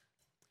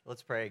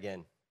Let's pray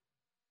again.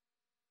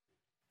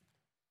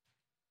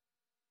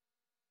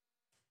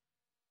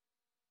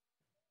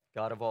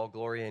 God of all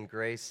glory and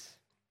grace,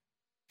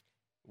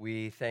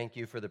 we thank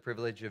you for the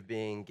privilege of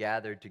being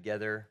gathered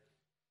together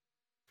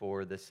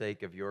for the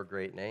sake of your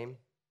great name.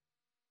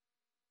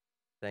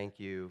 Thank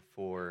you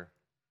for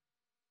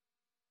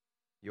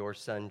your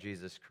Son,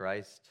 Jesus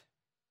Christ,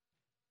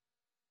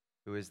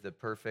 who is the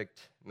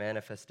perfect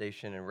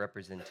manifestation and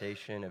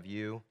representation of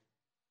you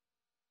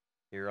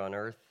here on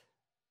earth.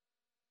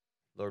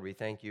 Lord, we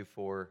thank you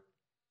for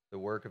the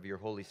work of your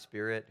Holy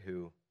Spirit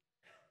who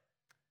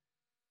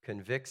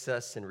convicts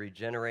us and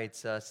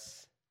regenerates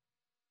us,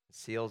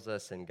 seals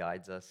us and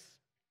guides us.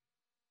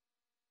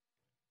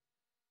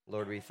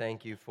 Lord, we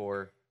thank you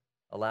for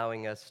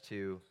allowing us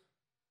to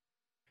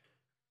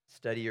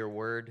study your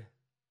word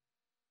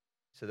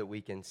so that we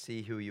can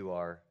see who you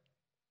are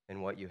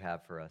and what you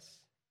have for us.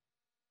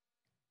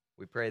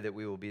 We pray that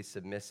we will be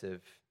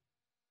submissive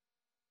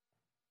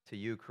to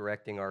you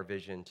correcting our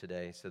vision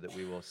today so that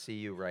we will see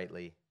you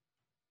rightly,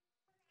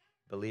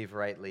 believe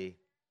rightly,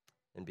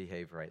 and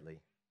behave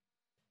rightly.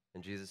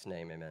 In Jesus'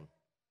 name, amen.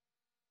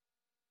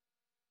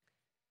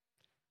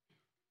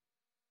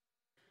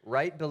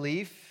 Right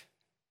belief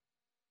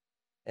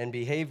and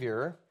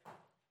behavior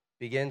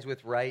begins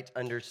with right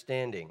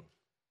understanding.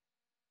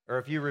 Or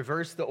if you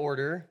reverse the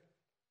order,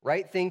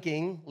 right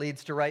thinking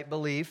leads to right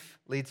belief,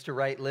 leads to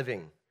right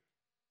living.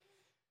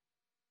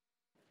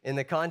 In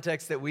the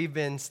context that we've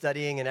been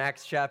studying in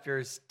Acts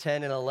chapters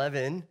 10 and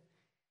 11,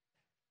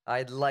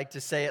 I'd like to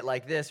say it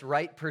like this: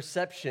 right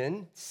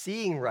perception,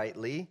 seeing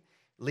rightly,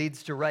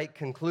 leads to right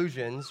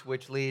conclusions,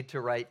 which lead to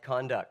right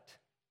conduct.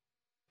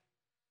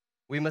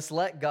 We must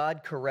let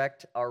God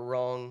correct our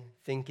wrong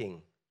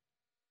thinking.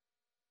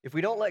 If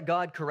we don't let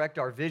God correct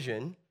our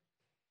vision,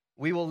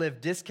 we will live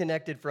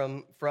disconnected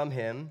from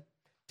Him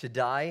to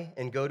die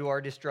and go to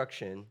our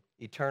destruction,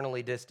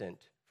 eternally distant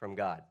from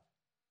God.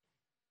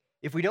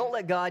 If we don't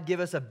let God give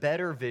us a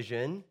better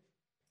vision,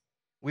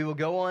 we will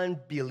go on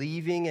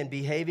believing and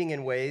behaving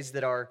in ways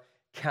that are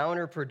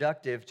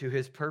counterproductive to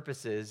His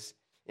purposes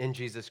in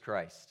Jesus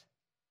Christ.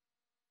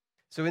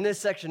 So in this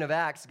section of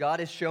Acts, God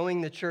is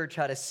showing the church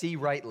how to see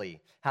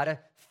rightly, how to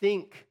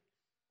think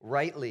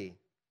rightly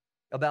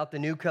about the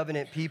new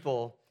covenant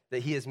people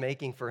that He is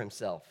making for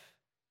Himself.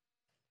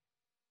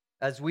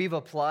 As we've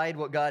applied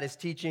what God is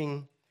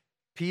teaching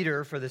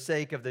Peter for the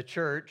sake of the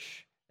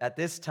church at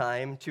this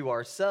time to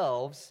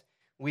ourselves,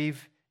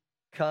 we've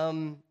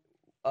come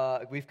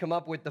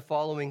up with the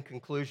following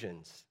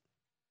conclusions.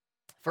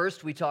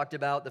 First, we talked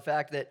about the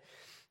fact that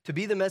to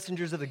be the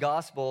messengers of the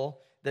gospel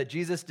that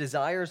Jesus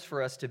desires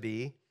for us to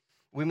be,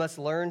 we must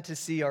learn to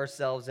see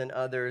ourselves and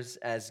others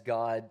as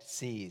God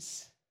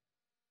sees.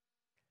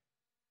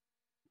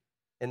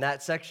 In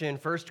that section,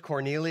 first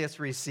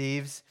Cornelius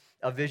receives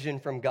a vision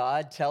from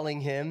God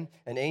telling him,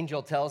 an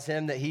angel tells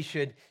him that he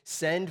should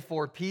send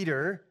for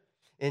Peter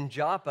in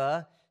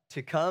Joppa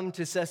to come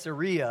to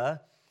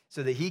Caesarea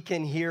so that he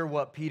can hear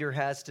what Peter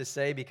has to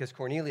say, because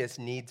Cornelius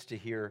needs to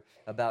hear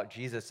about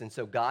Jesus. And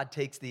so God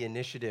takes the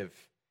initiative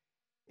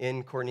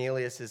in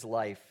Cornelius'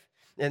 life.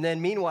 And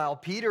then meanwhile,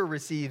 Peter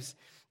receives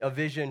a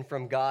vision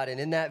from God. And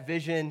in that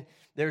vision,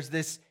 there's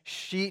this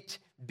sheet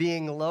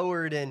being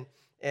lowered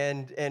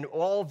and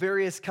all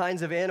various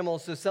kinds of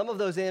animals. So some of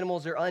those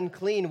animals are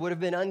unclean, would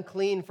have been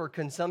unclean for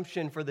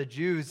consumption for the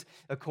Jews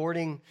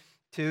according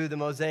to the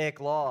Mosaic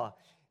law.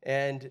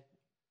 And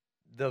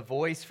the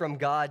voice from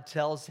God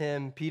tells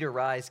him, Peter,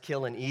 rise,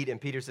 kill, and eat. And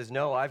Peter says,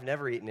 no, I've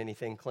never eaten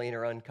anything clean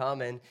or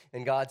uncommon.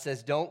 And God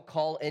says, don't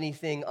call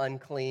anything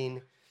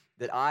unclean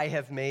that I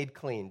have made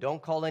clean.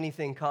 Don't call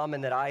anything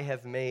common that I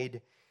have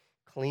made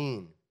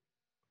clean.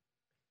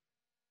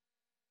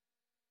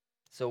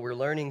 So we're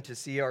learning to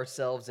see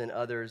ourselves and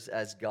others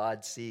as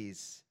God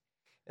sees.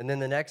 And then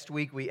the next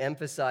week we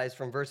emphasize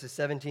from verses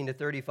 17 to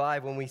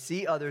 35, when we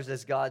see others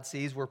as God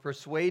sees, we're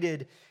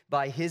persuaded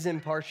by His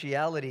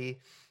impartiality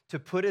to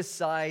put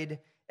aside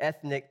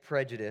ethnic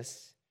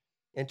prejudice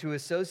and to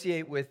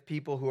associate with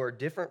people who are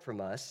different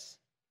from us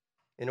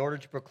in order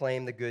to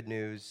proclaim the good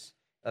news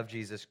of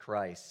Jesus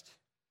Christ.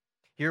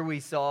 Here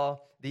we saw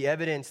the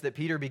evidence that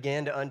Peter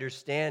began to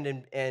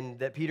understand and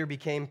that Peter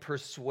became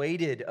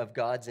persuaded of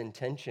God's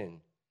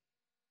intention.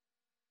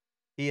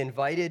 He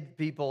invited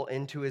people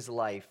into his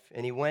life,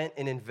 and he went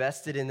and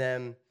invested in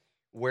them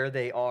where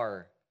they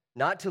are,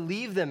 not to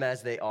leave them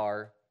as they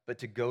are, but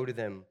to go to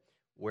them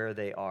where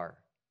they are.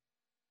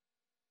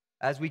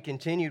 As we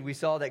continued, we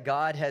saw that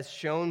God has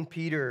shown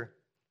Peter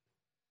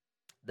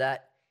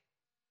that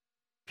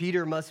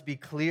Peter must be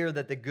clear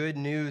that the good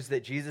news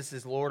that Jesus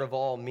is Lord of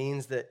all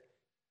means that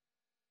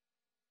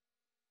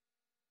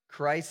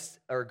Christ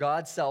or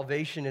God's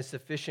salvation is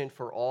sufficient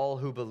for all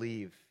who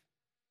believe.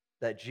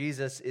 That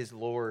Jesus is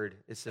Lord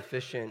is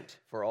sufficient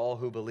for all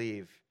who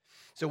believe.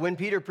 So when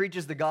Peter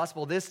preaches the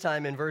gospel this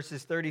time in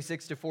verses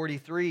 36 to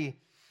 43,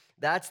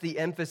 that's the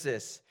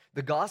emphasis.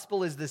 The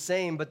gospel is the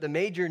same, but the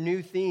major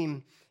new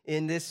theme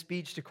in this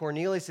speech to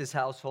Cornelius'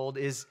 household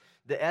is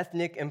the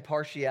ethnic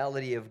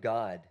impartiality of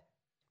God.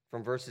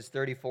 from verses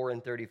 34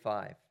 and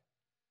 35.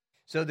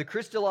 So the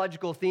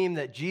Christological theme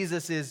that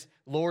Jesus is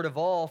Lord of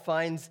all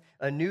finds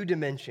a new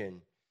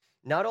dimension.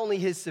 Not only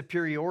his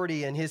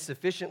superiority and his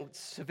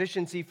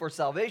sufficiency for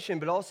salvation,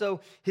 but also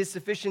his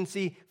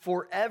sufficiency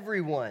for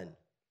everyone,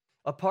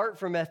 apart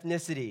from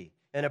ethnicity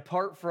and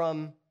apart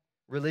from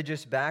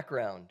religious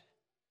background.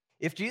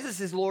 If Jesus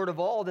is Lord of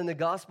all, then the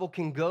gospel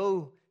can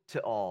go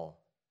to all.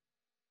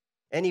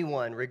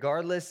 Anyone,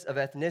 regardless of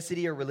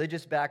ethnicity or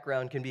religious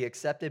background, can be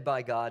accepted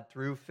by God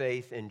through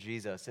faith in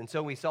Jesus. And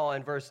so we saw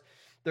in verse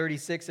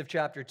 36 of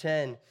chapter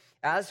 10,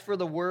 as for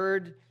the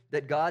word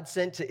that God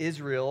sent to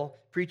Israel,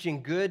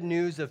 preaching good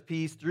news of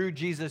peace through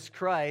Jesus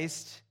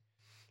Christ,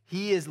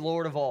 he is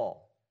Lord of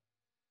all.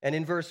 And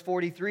in verse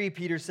 43,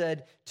 Peter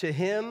said, to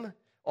him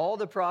all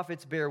the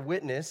prophets bear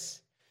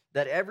witness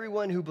that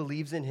everyone who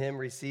believes in him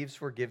receives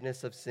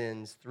forgiveness of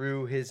sins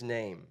through his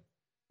name.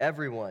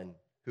 Everyone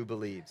who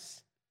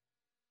believes.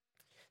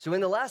 So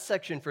in the last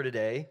section for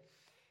today,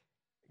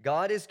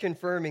 God is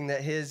confirming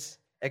that his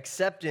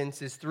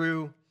acceptance is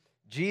through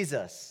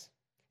Jesus.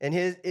 And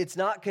it's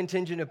not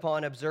contingent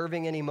upon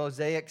observing any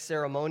Mosaic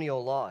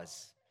ceremonial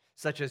laws,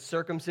 such as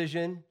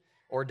circumcision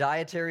or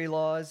dietary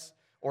laws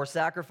or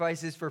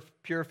sacrifices for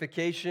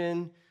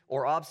purification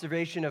or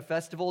observation of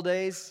festival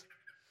days.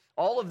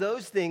 All of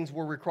those things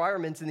were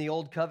requirements in the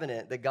Old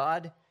Covenant that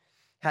God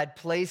had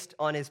placed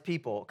on his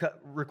people,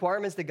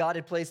 requirements that God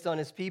had placed on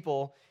his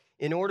people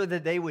in order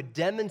that they would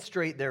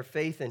demonstrate their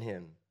faith in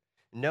him,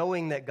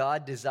 knowing that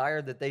God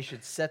desired that they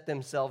should set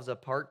themselves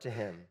apart to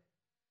him.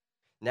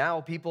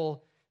 Now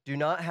people do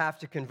not have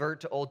to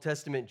convert to Old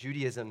Testament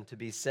Judaism to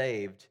be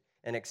saved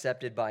and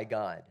accepted by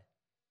God.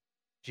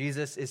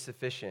 Jesus is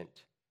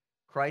sufficient.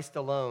 Christ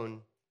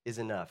alone is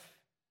enough.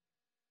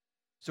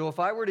 So if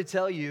I were to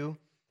tell you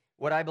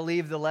what I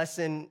believe the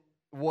lesson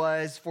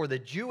was for the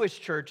Jewish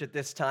church at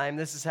this time,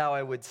 this is how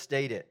I would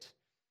state it.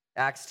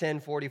 Acts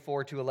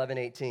 10:44 to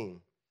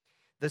 11:18.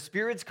 The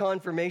Spirit's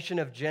confirmation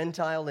of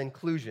Gentile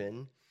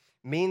inclusion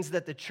means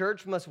that the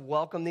church must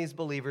welcome these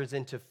believers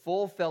into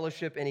full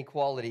fellowship and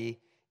equality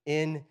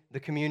in the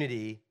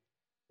community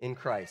in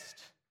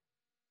Christ.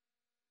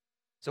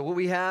 So what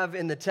we have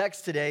in the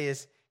text today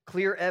is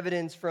clear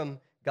evidence from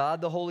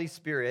God the Holy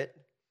Spirit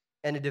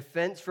and a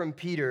defense from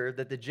Peter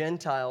that the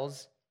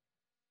Gentiles,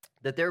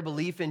 that their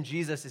belief in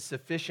Jesus is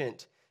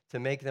sufficient to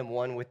make them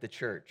one with the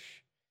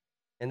church,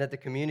 and that the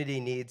community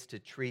needs to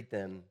treat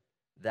them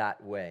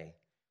that way.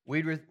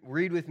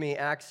 Read with me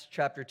Acts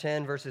chapter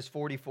 10, verses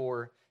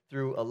 44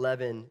 through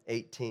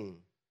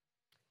 11:18.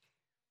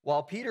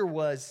 While Peter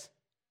was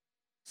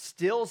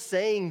still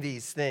saying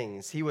these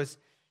things, he was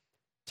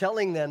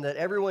telling them that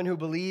everyone who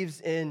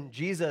believes in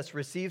Jesus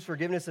receives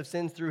forgiveness of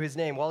sins through his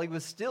name. While he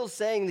was still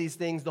saying these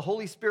things, the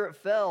Holy Spirit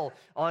fell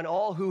on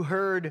all who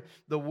heard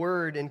the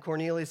word in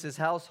Cornelius'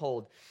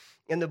 household.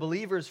 And the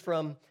believers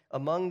from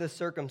among the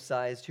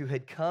circumcised who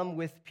had come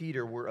with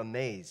Peter were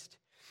amazed,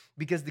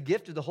 because the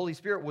gift of the Holy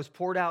Spirit was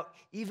poured out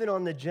even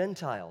on the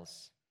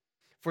Gentiles.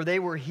 For they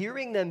were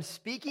hearing them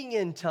speaking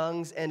in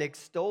tongues and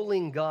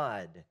extolling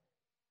God.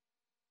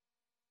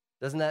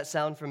 Doesn't that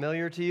sound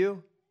familiar to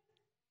you?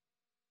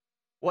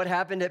 What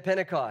happened at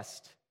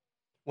Pentecost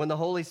when the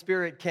Holy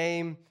Spirit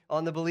came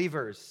on the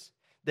believers?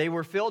 They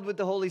were filled with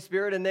the Holy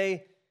Spirit and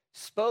they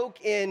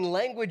spoke in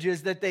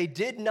languages that they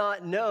did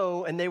not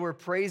know, and they were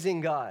praising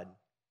God.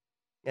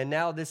 And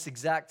now this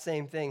exact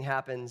same thing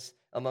happens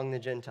among the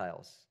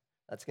Gentiles.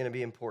 That's going to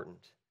be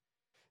important.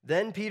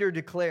 Then Peter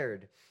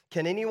declared,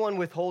 "Can anyone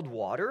withhold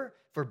water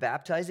for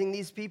baptizing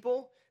these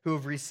people who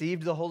have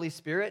received the Holy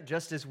Spirit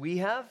just as we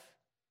have?"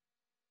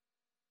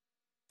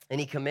 And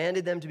he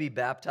commanded them to be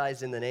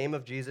baptized in the name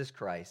of Jesus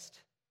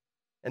Christ.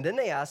 And then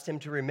they asked him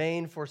to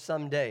remain for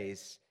some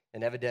days,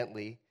 and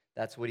evidently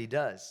that's what he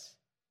does.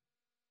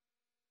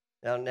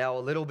 Now a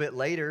little bit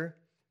later,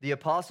 the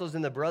apostles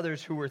and the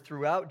brothers who were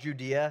throughout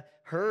Judea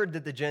heard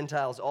that the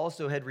Gentiles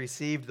also had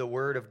received the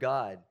word of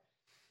God.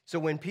 So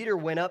when Peter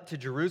went up to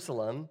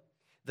Jerusalem,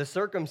 the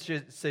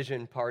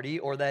circumcision party,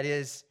 or that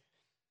is,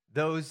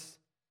 those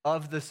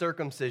of the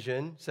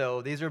circumcision,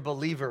 so these are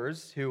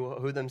believers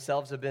who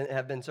themselves have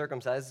been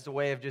circumcised. It's a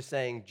way of just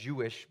saying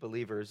Jewish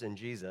believers in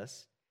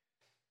Jesus.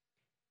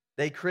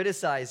 They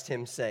criticized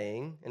him,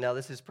 saying, and now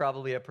this is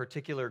probably a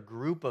particular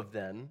group of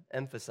them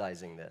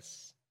emphasizing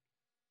this,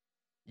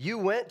 "You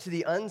went to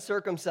the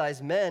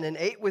uncircumcised men and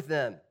ate with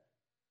them."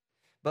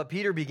 But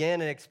Peter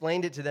began and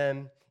explained it to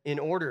them in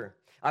order.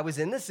 "I was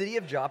in the city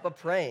of Joppa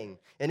praying,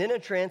 and in a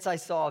trance I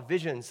saw a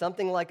vision,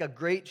 something like a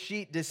great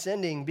sheet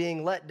descending,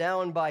 being let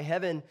down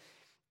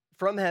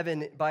from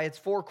heaven by its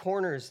four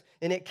corners,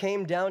 and it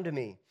came down to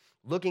me.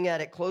 Looking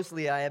at it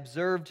closely, I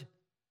observed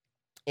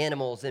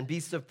animals and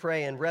beasts of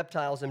prey and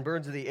reptiles and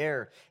birds of the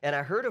air. And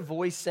I heard a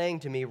voice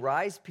saying to me,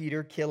 'Rise,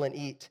 Peter, kill and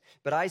eat.'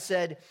 But I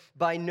said,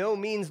 'By no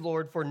means,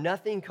 Lord, for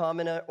nothing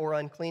common or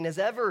unclean has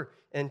ever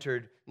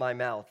entered my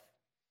mouth.'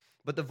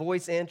 But the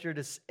voice answered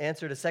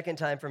a second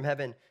time from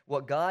heaven,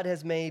 'What God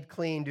has made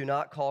clean, do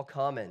not call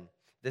common.'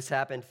 This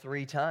happened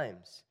 3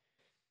 times.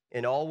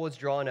 And all was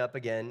drawn up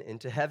again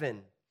into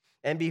heaven.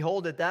 And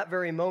behold, at that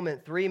very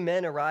moment, 3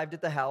 men arrived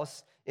at the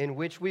house in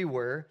which we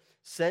were,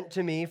 sent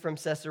to me from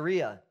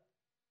Caesarea.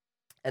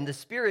 And the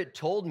Spirit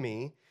told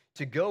me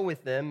to go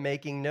with them,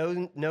 making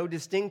no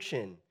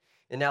distinction.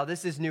 And now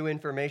this is new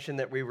information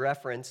that we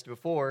referenced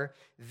before.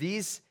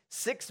 These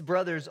 6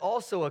 brothers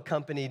also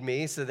accompanied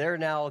me, so they're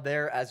now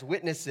there as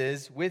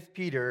witnesses with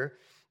Peter.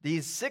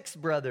 These 6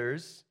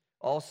 brothers,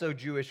 also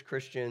Jewish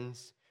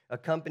Christians,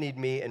 accompanied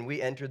me, and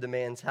we entered the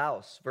man's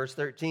house. Verse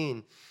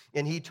 13,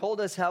 and he told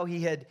us how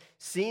he had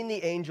seen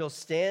the angel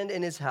stand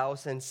in his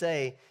house and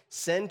say,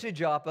 send to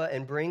Joppa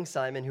and bring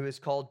Simon, who is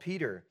called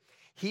Peter.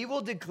 He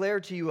will declare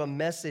to you a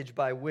message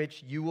by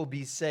which you will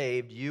be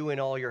saved, you and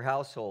all your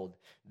household.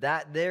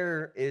 That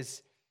there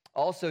is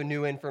also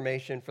new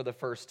information for the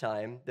first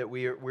time that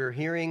we're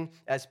hearing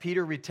as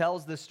Peter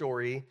retells the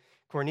story.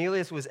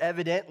 Cornelius was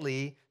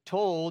evidently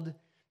told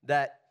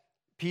that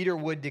Peter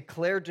would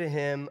declare to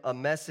him a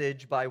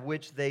message by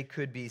which they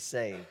could be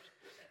saved.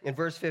 In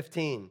verse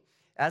 15,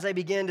 as I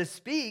began to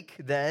speak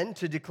then,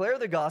 to declare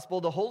the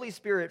gospel, the Holy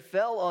Spirit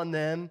fell on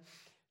them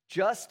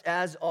just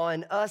as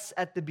on us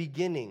at the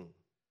beginning.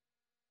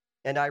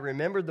 And I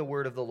remembered the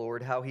word of the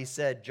Lord, how he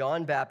said,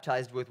 John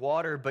baptized with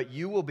water, but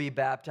you will be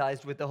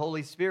baptized with the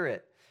Holy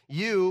Spirit.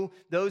 You,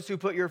 those who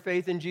put your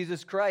faith in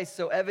Jesus Christ.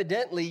 So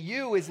evidently,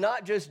 you is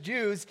not just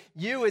Jews,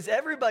 you is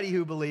everybody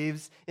who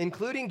believes,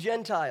 including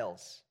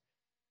Gentiles.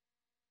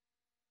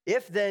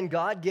 If then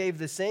God gave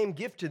the same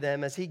gift to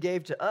them as he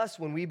gave to us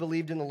when we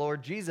believed in the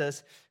Lord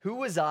Jesus, who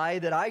was I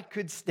that I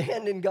could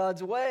stand in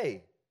God's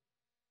way?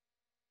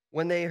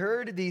 When they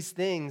heard these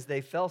things,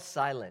 they fell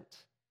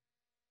silent.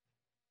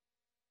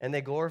 And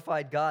they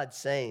glorified God,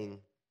 saying,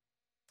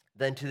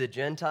 then to the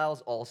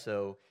Gentiles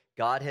also,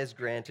 God has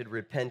granted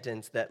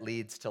repentance that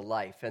leads to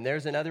life. And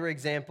there's another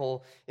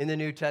example in the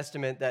New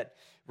Testament that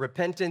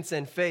repentance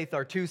and faith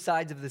are 2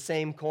 sides of the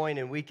same coin,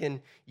 and we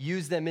can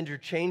use them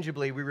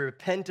interchangeably. We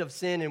repent of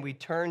sin and we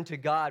turn to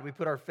God. We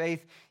put our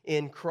faith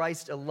in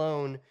Christ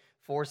alone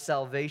for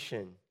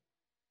salvation.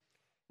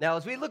 Now,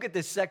 as we look at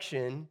this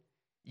section,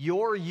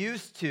 you're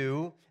used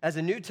to, as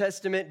a New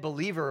Testament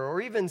believer, or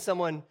even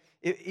someone,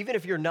 even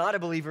if you're not a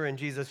believer in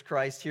Jesus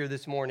Christ here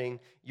this morning,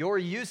 you're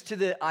used to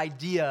the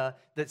idea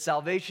that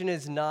salvation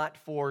is not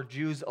for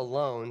Jews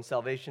alone.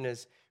 Salvation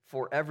is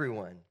for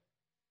everyone.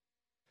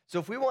 So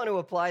if we want to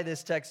apply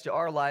this text to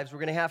our lives, we're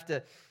going to have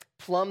to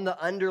plumb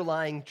the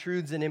underlying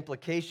truths and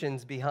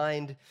implications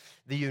behind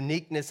the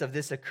uniqueness of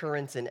this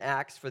occurrence in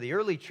Acts for the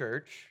early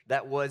church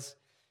that was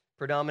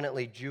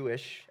predominantly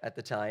Jewish at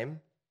the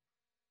time.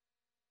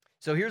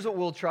 So here's what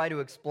we'll try to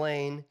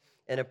explain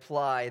and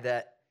apply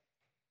that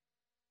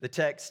the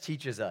text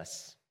teaches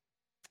us.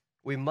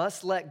 We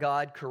must let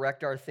God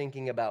correct our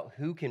thinking about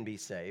who can be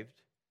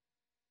saved.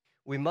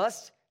 We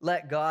must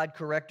let God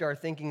correct our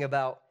thinking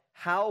about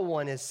how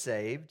one is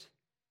saved.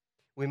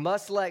 We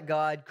must let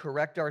God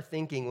correct our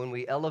thinking when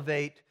we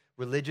elevate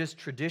religious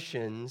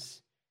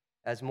traditions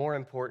as more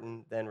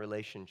important than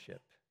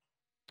relationship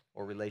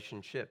or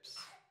relationships.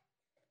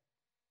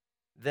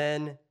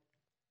 Then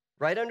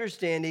right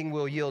understanding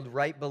will yield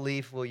right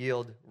belief, will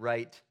yield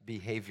right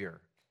behavior.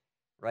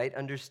 Right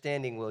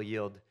understanding will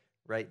yield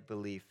right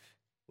belief,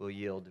 will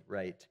yield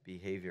right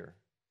behavior.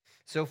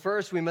 So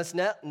first, we must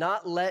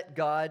not let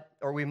God,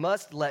 or we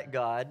must let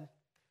God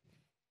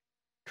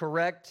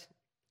correct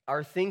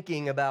our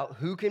thinking about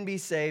who can be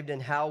saved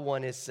and how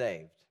one is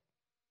saved.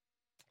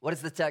 What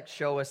does the text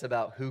show us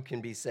about who can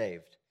be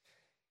saved?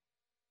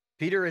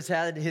 Peter has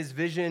had his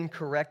vision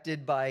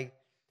corrected by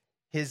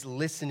his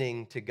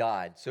listening to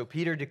God. So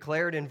Peter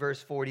declared in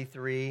verse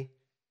 43,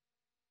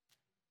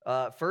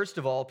 first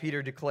of all,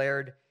 Peter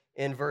declared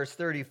in verse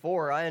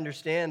 34, I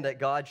understand that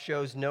God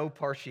shows no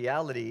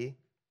partiality.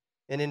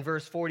 And in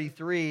verse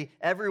 43,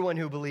 everyone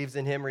who believes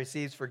in him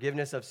receives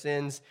forgiveness of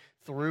sins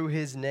through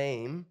his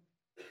name.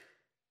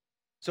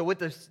 So what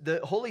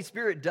the Holy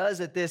Spirit does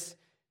at this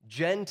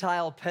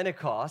Gentile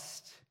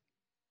Pentecost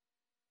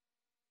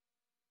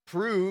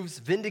proves,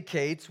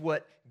 vindicates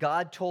what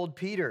God told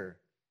Peter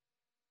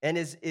and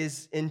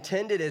is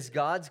intended as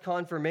God's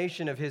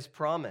confirmation of his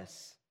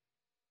promise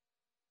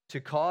to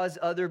cause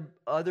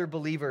other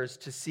believers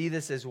to see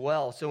this as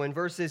well. So in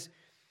verses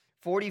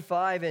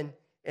 45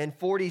 and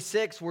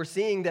 46, we're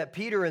seeing that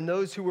Peter and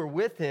those who were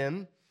with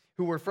him,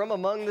 who were from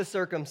among the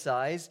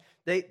circumcised,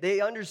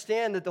 they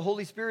understand that the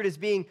Holy Spirit is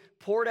being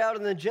poured out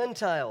on the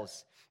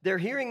Gentiles. They're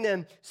hearing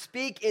them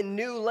speak in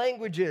new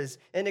languages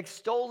and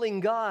extolling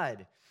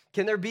God.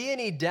 Can there be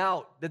any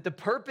doubt that the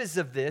purpose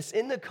of this,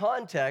 in the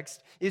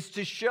context, is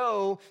to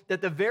show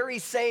that the very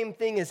same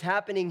thing is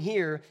happening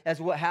here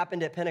as what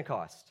happened at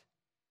Pentecost?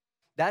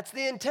 That's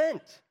the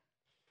intent.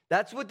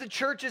 That's what the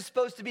church is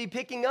supposed to be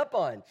picking up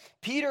on.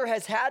 Peter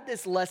has had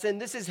this lesson.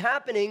 This is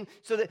happening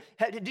so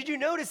that, did you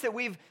notice that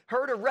we've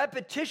heard a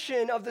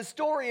repetition of the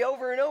story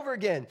over and over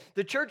again?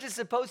 The church is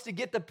supposed to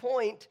get the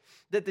point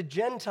that the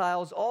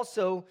Gentiles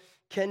also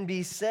can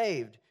be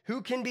saved.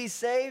 Who can be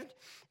saved?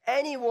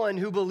 Anyone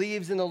who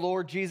believes in the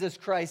Lord Jesus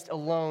Christ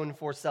alone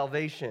for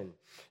salvation.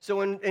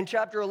 So in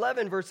chapter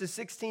 11, verses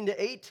 16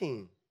 to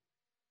 18,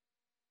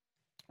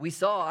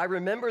 I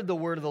remembered the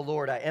word of the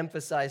Lord. I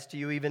emphasized to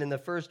you even in the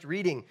first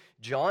reading,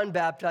 John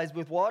baptized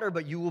with water,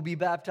 but you will be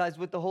baptized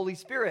with the Holy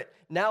Spirit.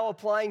 Now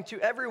applying to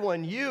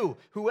everyone, you,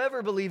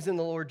 whoever believes in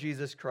the Lord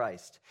Jesus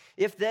Christ.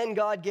 If then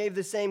God gave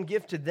the same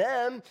gift to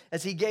them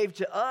as he gave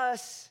to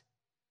us,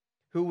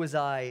 who was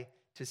I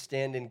to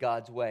stand in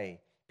God's way?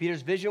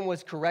 Peter's vision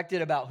was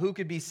corrected about who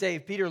could be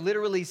saved. Peter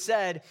literally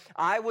said,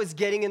 I was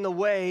getting in the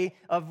way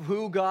of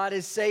who God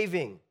is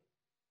saving.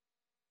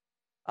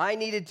 I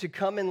needed to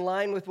come in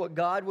line with what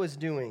God was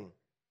doing.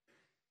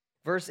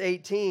 Verse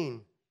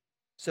 18,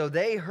 so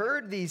they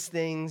heard these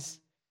things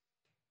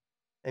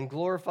and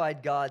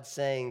glorified God,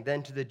 saying,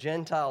 then to the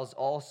Gentiles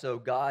also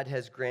God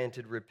has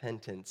granted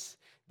repentance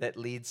that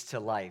leads to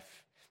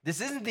life. This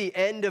isn't the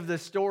end of the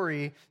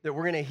story that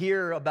we're going to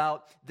hear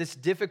about this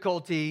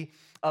difficulty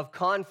of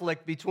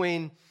conflict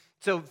between.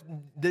 So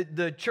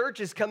the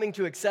church is coming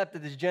to accept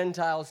that the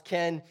Gentiles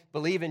can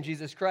believe in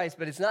Jesus Christ,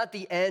 but it's not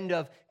the end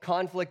of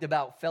conflict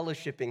about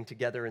fellowshipping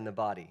together in the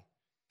body.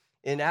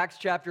 In Acts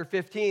chapter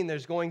 15,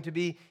 there's going to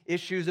be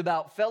issues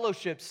about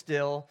fellowship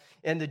still,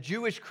 and the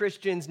Jewish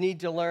Christians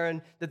need to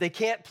learn that they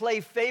can't play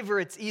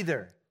favorites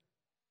either.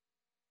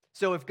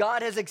 So if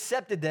God has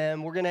accepted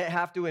them, we're going to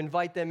have to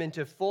invite them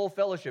into full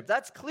fellowship.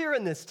 That's clear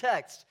in this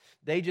text.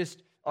 They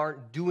just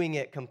aren't doing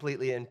it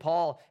completely, and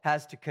Paul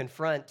has to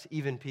confront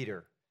even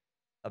Peter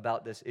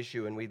about this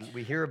issue, and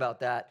we hear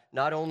about that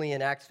not only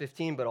in Acts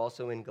 15, but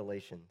also in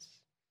Galatians.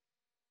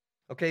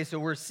 Okay, so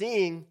we're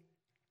seeing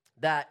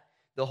that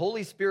the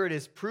Holy Spirit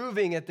is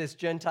proving at this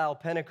Gentile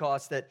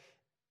Pentecost that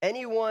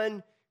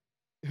anyone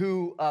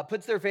who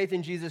puts their faith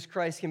in Jesus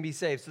Christ can be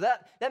saved. So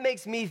that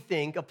makes me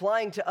think,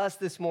 applying to us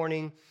this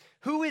morning,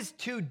 who is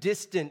too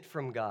distant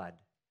from God?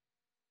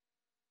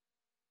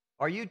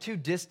 Are you too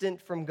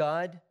distant from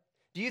God?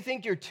 Do you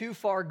think you're too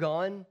far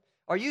gone?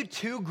 Are you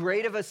too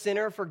great of a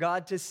sinner for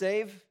God to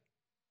save?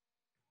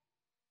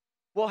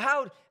 Well,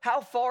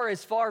 how far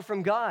is far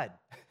from God?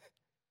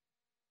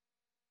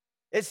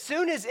 As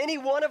soon as any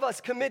one of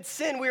us commits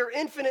sin, we are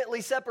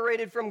infinitely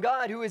separated from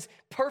God, who is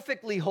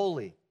perfectly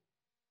holy.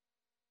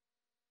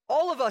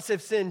 All of us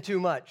have sinned too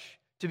much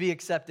to be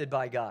accepted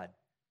by God.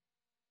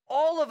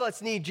 All of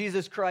us need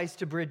Jesus Christ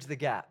to bridge the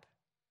gap.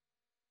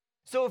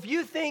 So if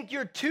you think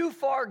you're too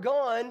far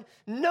gone,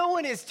 no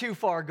one is too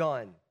far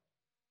gone.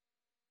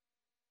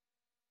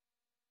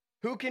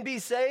 Who can be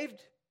saved?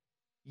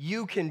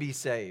 You can be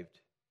saved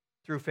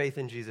through faith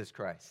in Jesus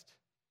Christ.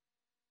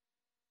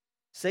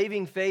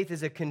 Saving faith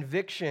is a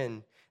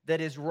conviction that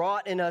is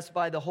wrought in us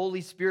by the Holy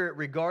Spirit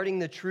regarding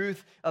the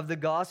truth of the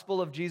gospel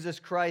of Jesus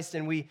Christ,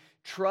 and we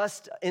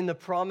trust in the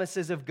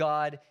promises of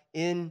God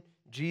in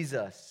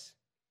Jesus.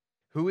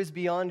 Who is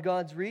beyond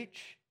God's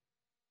reach?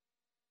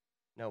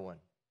 No one.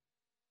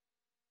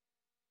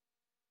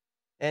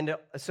 And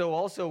so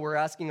also we're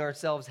asking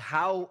ourselves,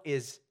 how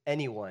is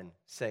anyone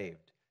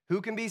saved?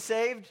 Who can be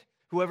saved?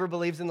 Whoever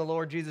believes in the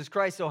Lord Jesus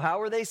Christ. So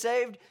how are they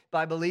saved?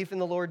 By belief in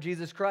the Lord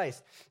Jesus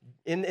Christ.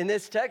 In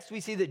this text,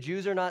 we see that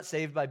Jews are not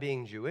saved by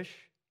being Jewish.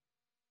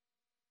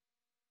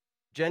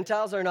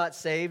 Gentiles are not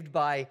saved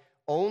by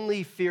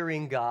only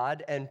fearing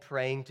God and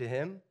praying to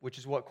him, which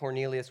is what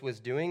Cornelius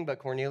was doing, but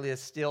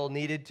Cornelius still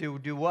needed to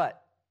do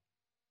what?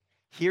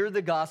 Hear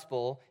the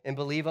gospel and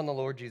believe on the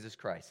Lord Jesus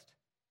Christ.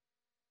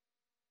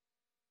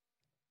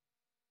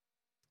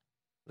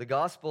 The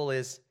gospel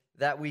is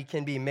that we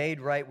can be made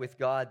right with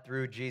God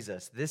through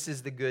Jesus. This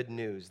is the good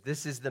news.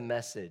 This is the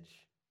message.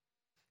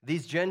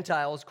 These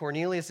Gentiles,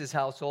 Cornelius'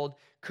 household,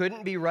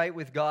 couldn't be right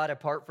with God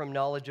apart from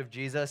knowledge of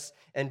Jesus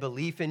and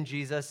belief in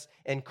Jesus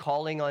and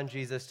calling on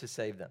Jesus to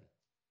save them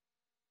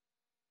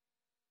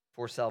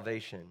for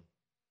salvation.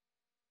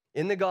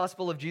 In the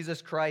gospel of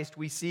Jesus Christ,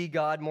 we see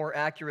God more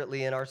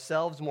accurately and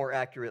ourselves more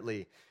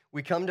accurately.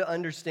 We come to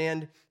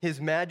understand his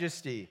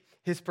majesty,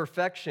 his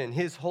perfection,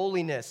 his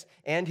holiness,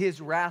 and his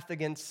wrath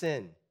against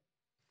sin.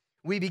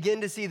 We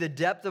begin to see the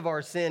depth of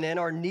our sin and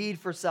our need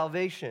for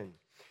salvation.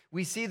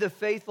 We see the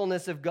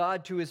faithfulness of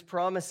God to his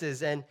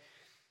promises and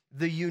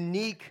the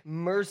unique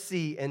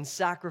mercy and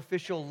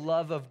sacrificial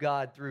love of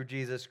God through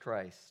Jesus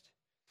Christ.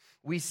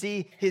 We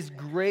see his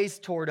grace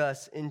toward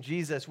us in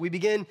Jesus. We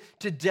begin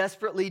to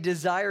desperately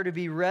desire to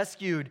be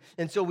rescued,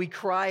 and so we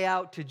cry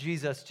out to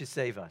Jesus to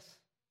save us.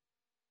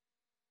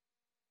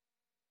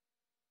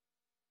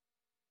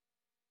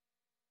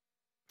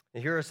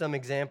 And here are some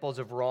examples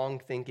of wrong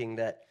thinking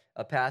that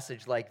a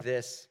passage like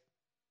this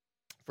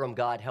from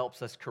God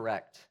helps us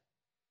correct.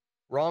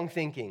 Wrong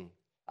thinking.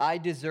 I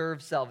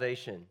deserve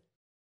salvation.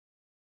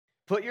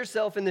 Put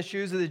yourself in the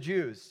shoes of the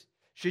Jews.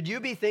 Should you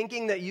be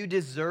thinking that you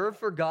deserve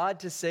for God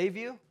to save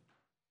you?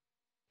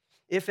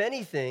 If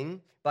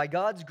anything, by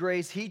God's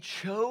grace, he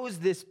chose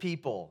this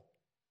people.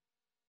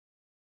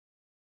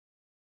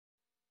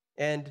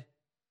 And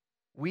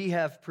we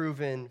have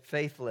proven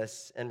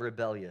faithless and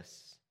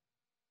rebellious.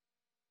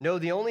 No,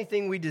 the only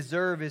thing we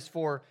deserve is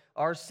for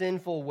our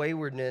sinful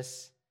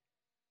waywardness,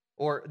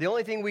 or the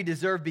only thing we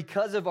deserve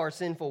because of our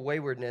sinful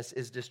waywardness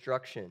is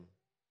destruction.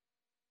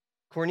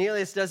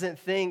 Cornelius doesn't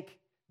think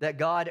that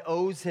God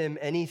owes him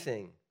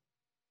anything.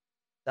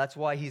 That's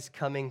why he's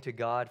coming to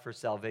God for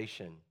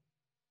salvation.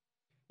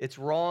 It's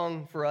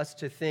wrong for us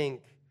to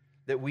think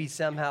that we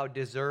somehow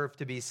deserve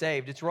to be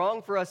saved. It's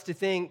wrong for us to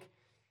think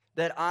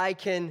that I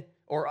can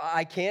or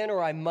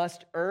I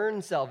must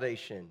earn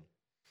salvation.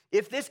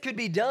 If this could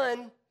be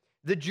done,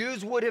 the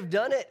Jews would have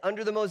done it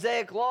under the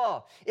Mosaic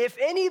law. If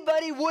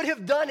anybody would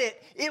have done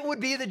it, it would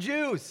be the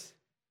Jews.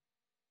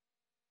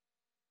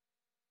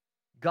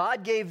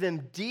 God gave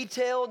them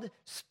detailed,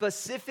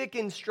 specific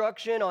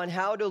instruction on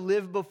how to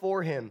live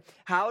before him,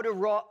 how to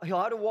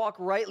walk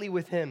rightly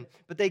with him,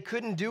 but they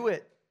couldn't do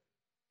it.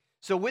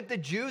 So with the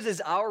Jews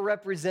as our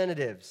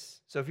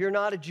representatives, so if you're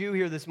not a Jew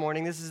here this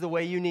morning, this is the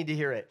way you need to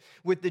hear it.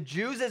 With the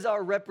Jews as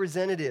our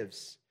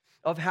representatives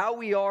of how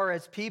we are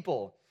as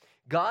people,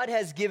 God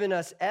has given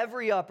us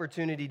every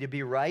opportunity to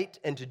be right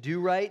and to do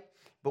right,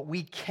 but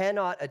we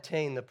cannot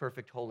attain the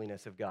perfect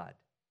holiness of God.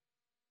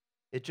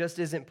 It just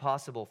isn't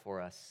possible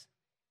for us.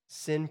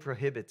 Sin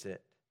prohibits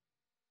it.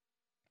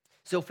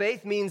 So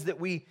faith means that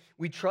we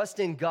trust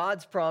in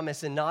God's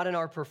promise and not in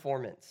our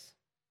performance.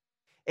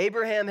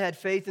 Abraham had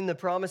faith in the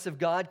promise of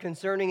God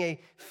concerning a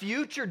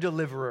future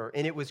deliverer,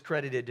 and it was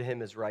credited to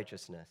him as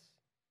righteousness.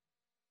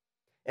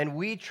 And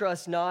we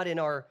trust not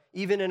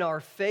even in our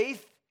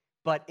faith,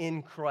 but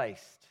in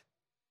Christ.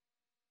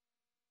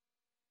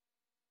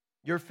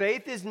 Your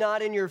faith is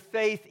not in your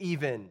faith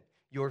even.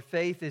 Your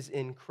faith is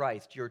in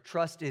Christ. Your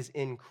trust is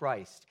in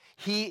Christ.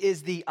 He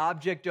is the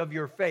object of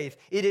your faith.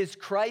 It is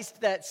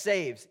Christ that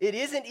saves. It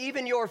isn't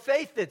even your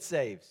faith that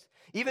saves.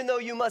 Even though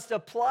you must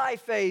apply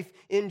faith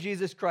in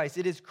Jesus Christ,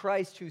 it is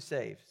Christ who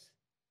saves.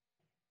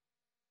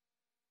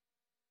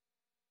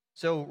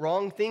 So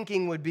wrong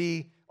thinking would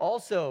be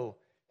also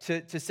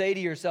to say to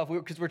yourself,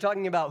 because we're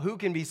talking about who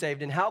can be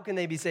saved and how can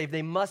they be saved,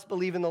 they must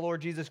believe in the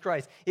Lord Jesus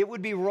Christ. It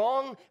would be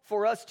wrong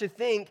for us to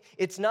think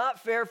it's not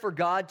fair for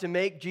God to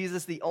make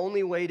Jesus the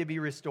only way to be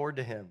restored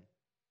to him.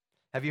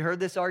 Have you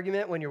heard this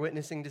argument when you're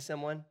witnessing to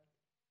someone?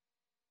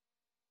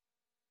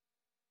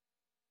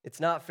 It's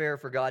not fair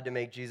for God to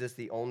make Jesus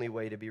the only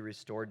way to be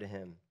restored to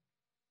him.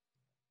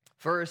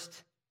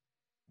 First,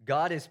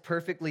 God is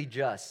perfectly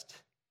just.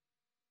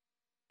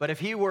 But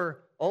if he were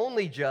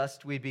only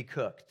just, we'd be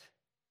cooked.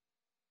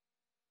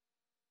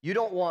 You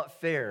don't want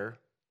fair,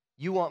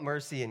 you want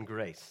mercy and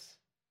grace.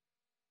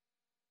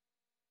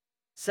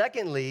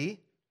 Secondly,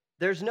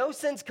 there's no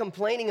sense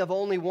complaining of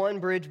only one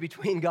bridge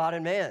between God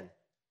and man.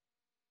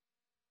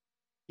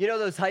 You know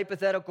those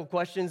hypothetical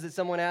questions that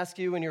someone asks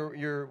you when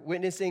you're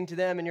witnessing to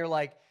them and you're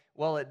like,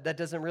 well, that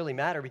doesn't really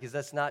matter because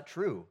that's not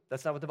true.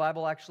 That's not what the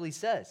Bible actually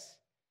says.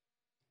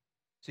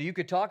 So you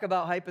could talk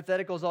about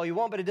hypotheticals all you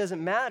want, but it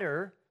doesn't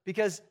matter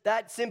because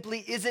that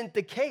simply isn't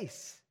the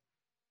case.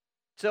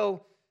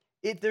 So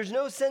there's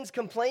no sense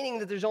complaining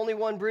that there's only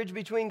one bridge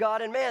between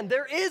God and man.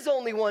 There is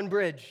only one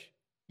bridge.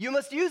 You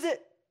must use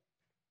it.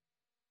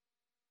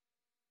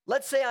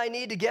 Let's say I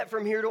need to get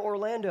from here to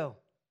Orlando,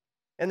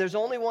 and there's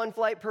only one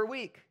flight per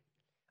week.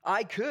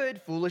 I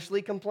could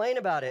foolishly complain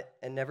about it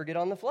and never get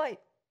on the flight.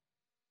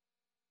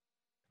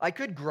 I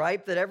could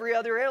gripe that every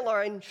other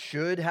airline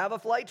should have a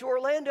flight to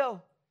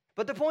Orlando,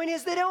 but the point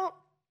is they don't.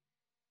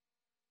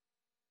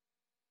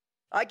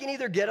 I can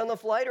either get on the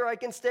flight or I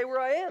can stay where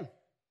I am.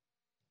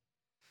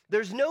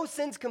 There's no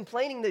sense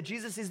complaining that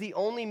Jesus is the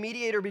only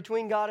mediator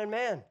between God and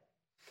man.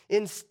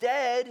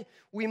 Instead,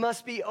 we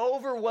must be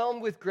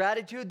overwhelmed with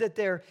gratitude that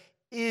there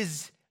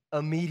is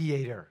a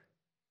mediator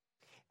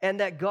and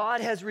that God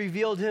has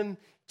revealed him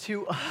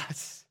to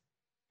us.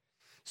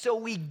 So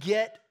we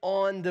get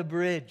on the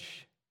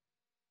bridge.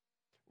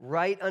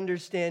 Right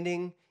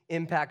understanding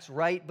impacts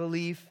right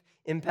belief,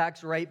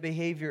 impacts right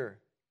behavior.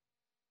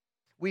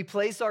 We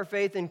place our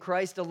faith in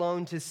Christ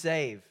alone to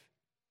save.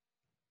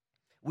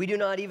 We do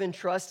not even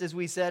trust, as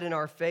we said, in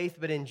our faith,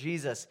 but in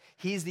Jesus.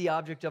 He's the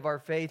object of our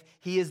faith.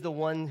 He is the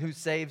one who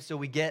saves, so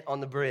we get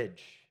on the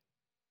bridge.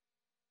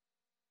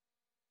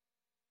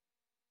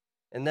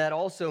 And that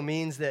also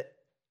means that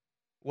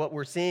what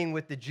we're seeing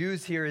with the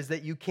Jews here is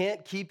that you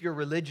can't keep your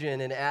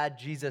religion and add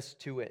Jesus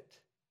to it.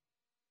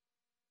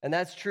 And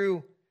that's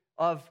true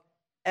of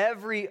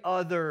every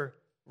other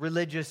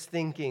religious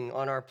thinking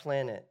on our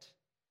planet.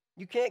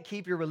 You can't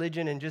keep your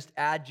religion and just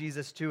add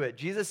Jesus to it.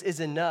 Jesus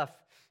is enough.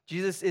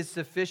 Jesus is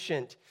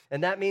sufficient,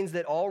 and that means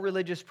that all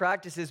religious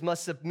practices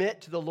must submit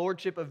to the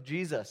lordship of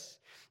Jesus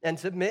and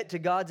submit to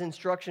God's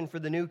instruction for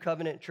the new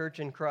covenant church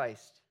in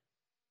Christ.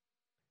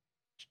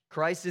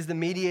 Christ is the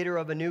mediator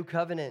of a new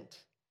covenant,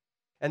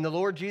 and the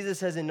Lord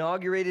Jesus has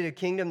inaugurated a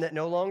kingdom that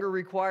no longer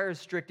requires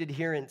strict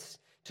adherence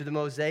to the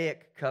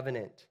Mosaic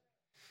covenant.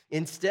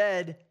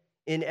 Instead,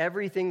 in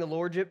everything, the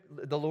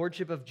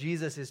lordship of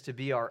Jesus is to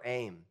be our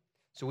aim.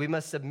 So we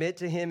must submit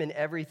to him in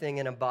everything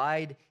and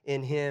abide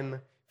in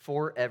him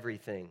for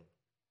everything.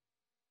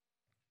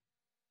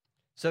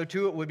 So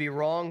too, it would be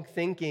wrong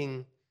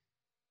thinking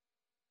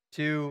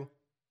to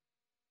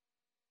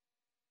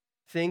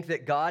think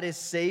that God is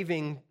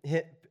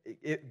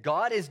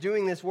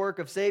doing this work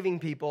of saving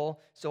people,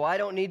 so I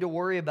don't need to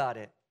worry about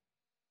it.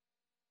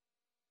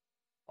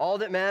 All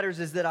that matters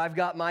is that I've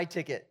got my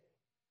ticket.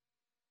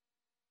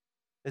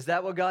 Is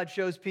that what God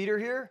shows Peter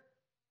here?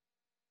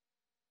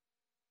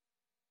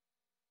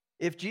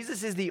 If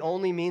Jesus is the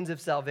only means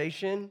of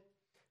salvation,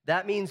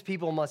 that means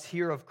people must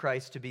hear of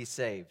Christ to be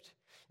saved.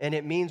 And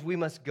it means we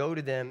must go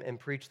to them and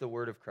preach the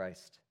word of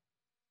Christ.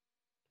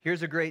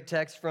 Here's a great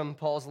text from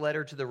Paul's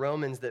letter to the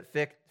Romans that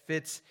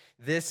fits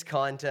this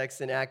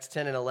context in Acts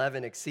 10 and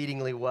 11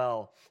 exceedingly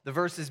well. The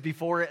verses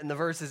before it and the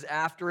verses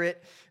after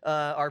it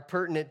are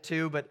pertinent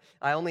too, but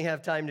I only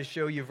have time to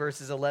show you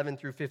verses 11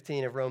 through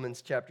 15 of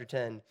Romans chapter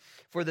 10.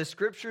 For the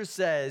scripture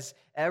says,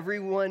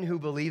 everyone who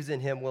believes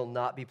in him will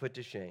not be put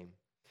to shame.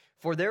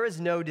 For there is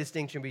no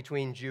distinction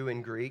between Jew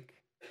and Greek,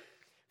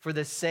 for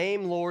the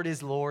same Lord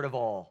is Lord of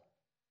all,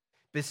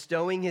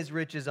 bestowing his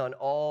riches on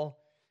all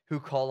who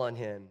call on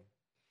him.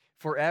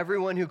 For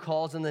everyone who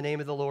calls on the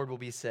name of the Lord will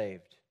be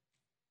saved.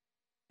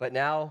 But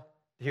now,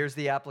 here's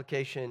the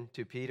application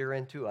to Peter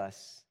and to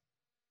us.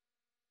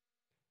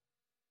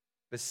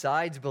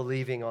 Besides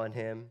believing on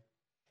him,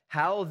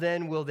 how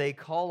then will they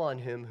call on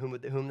him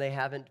whom they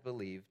haven't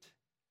believed?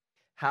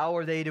 How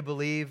are they to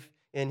believe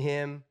in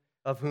him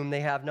of whom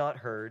they have not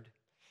heard?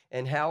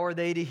 And how are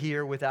they to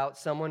hear without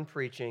someone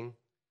preaching?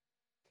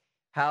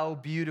 How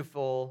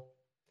beautiful,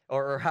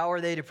 or how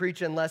are they to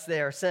preach unless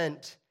they are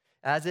sent?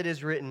 As it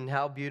is written,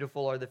 how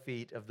beautiful are the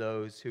feet of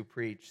those who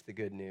preach the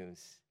good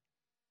news.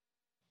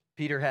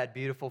 Peter had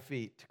beautiful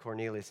feet to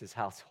Cornelius'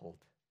 household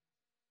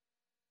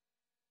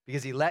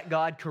because he let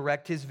God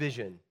correct his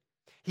vision.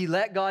 He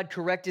let God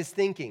correct his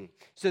thinking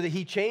so that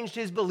he changed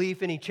his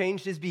belief and he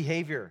changed his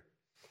behavior.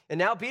 And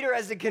now Peter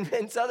has to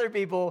convince other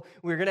people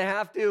we're going to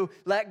have to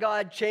let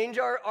God change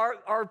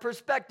our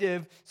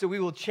perspective so we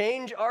will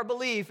change our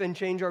belief and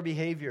change our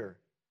behavior.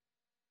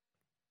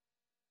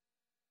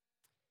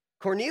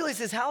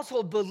 Cornelius'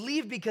 household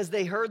believed because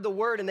they heard the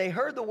word, and they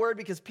heard the word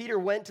because Peter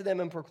went to them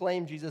and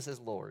proclaimed Jesus as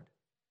Lord.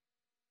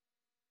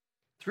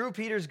 Through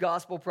Peter's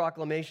gospel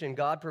proclamation,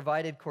 God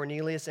provided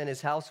Cornelius and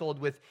his household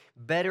with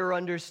better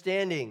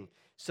understanding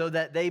so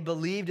that they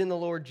believed in the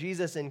Lord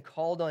Jesus and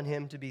called on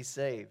him to be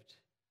saved.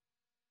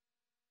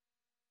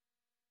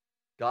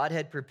 God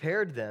had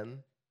prepared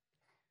them,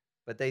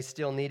 but they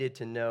still needed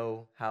to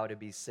know how to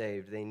be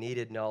saved. They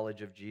needed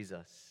knowledge of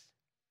Jesus.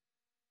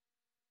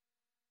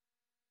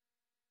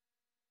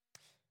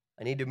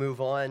 I need to move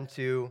on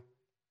to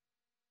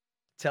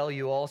tell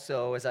you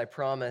also, as I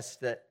promised,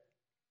 that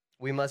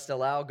we must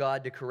allow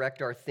God to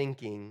correct our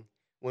thinking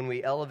when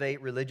we elevate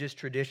religious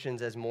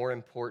traditions as more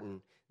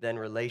important than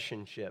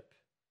relationship.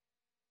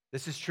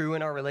 This is true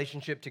in our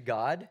relationship to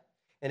God,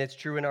 and it's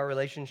true in our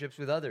relationships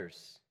with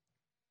others.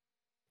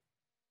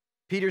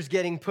 Peter's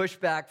getting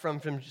pushback from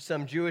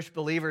some Jewish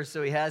believers,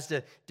 so he has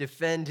to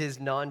defend his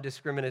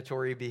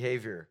non-discriminatory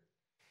behavior.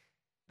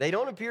 They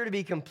don't appear to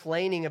be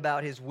complaining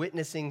about his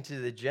witnessing to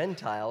the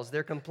Gentiles.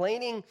 They're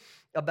complaining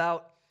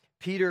about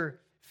Peter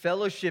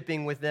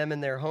fellowshipping with them in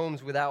their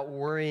homes without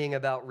worrying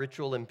about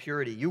ritual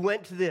impurity. You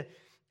went to the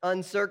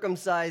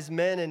uncircumcised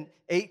men and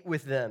ate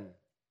with them.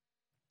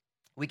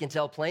 We can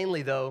tell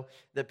plainly, though,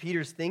 that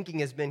Peter's thinking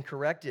has been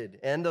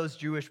corrected, and those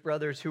Jewish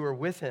brothers who were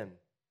with him.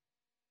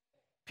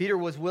 Peter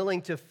was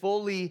willing to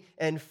fully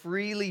and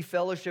freely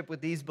fellowship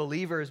with these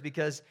believers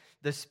because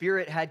the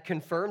Spirit had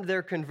confirmed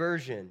their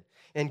conversion,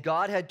 and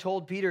God had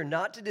told Peter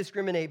not to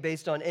discriminate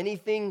based on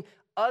anything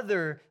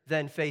other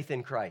than faith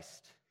in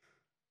Christ.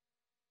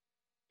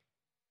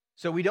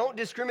 So we don't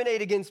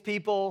discriminate against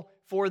people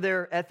for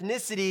their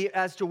ethnicity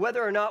as to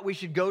whether or not we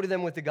should go to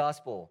them with the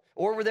gospel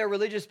or with their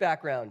religious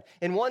background.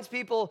 And once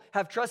people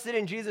have trusted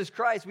in Jesus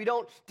Christ, we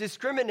don't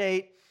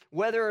discriminate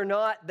whether or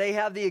not they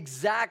have the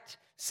exact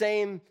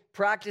same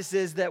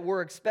practices that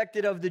were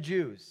expected of the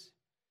Jews.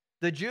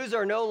 The Jews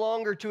are no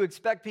longer to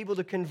expect people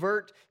to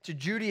convert to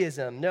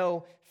Judaism.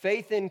 No,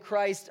 faith in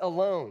Christ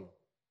alone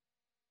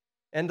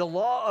and the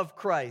law of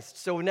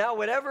Christ. So now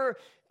whatever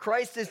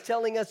Christ is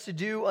telling us to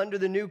do under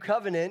the new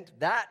covenant,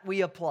 that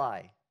we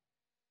apply.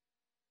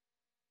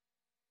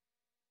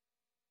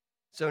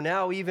 So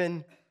now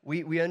even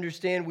we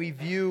understand, we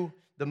view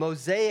the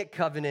Mosaic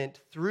covenant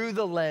through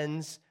the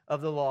lens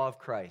of the law of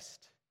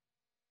Christ.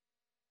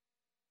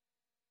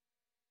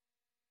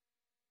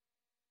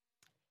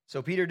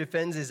 So Peter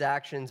defends his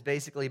actions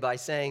basically by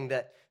saying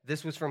that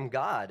this was from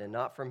God and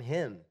not from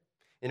him.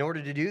 In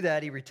order to do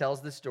that, he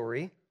retells the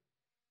story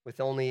with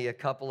only a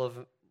couple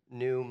of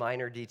new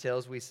minor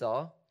details we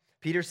saw.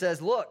 Peter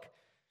says, look,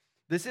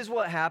 this is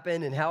what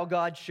happened and how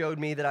God showed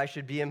me that I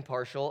should be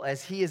impartial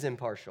as he is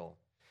impartial.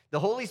 The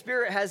Holy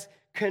Spirit has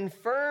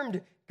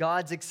confirmed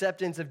God's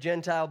acceptance of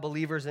Gentile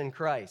believers in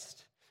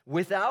Christ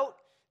without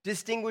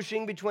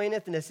distinguishing between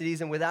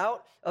ethnicities and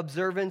without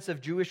observance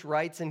of Jewish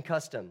rites and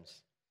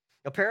customs.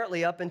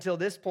 Apparently, up until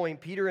this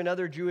point, Peter and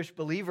other Jewish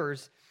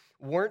believers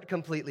weren't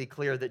completely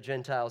clear that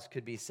Gentiles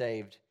could be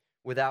saved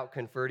without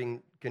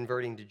converting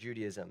to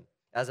Judaism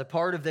as a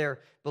part of their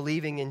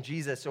believing in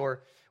Jesus,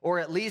 or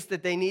at least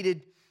that they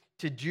needed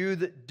to do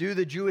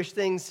the Jewish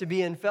things to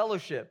be in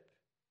fellowship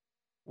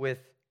with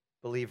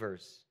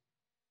believers.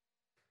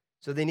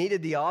 So they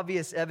needed the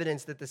obvious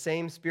evidence that the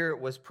same Spirit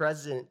was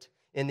present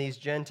in these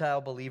Gentile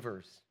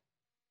believers.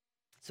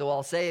 So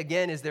I'll say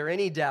again, is there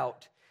any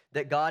doubt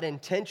that God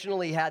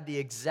intentionally had the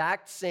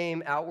exact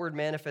same outward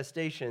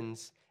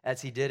manifestations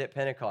as he did at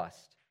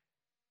Pentecost?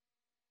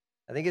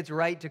 I think it's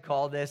right to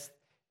call this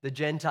the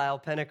Gentile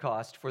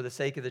Pentecost for the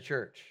sake of the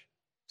church,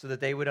 so that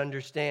they would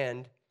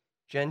understand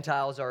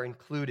Gentiles are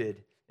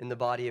included in the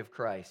body of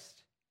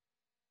Christ.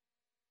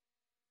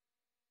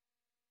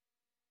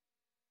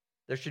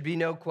 There should be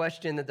no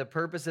question that the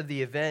purpose of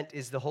the event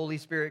is the Holy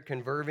Spirit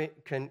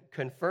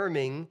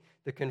confirming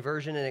the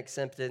conversion and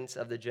acceptance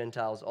of the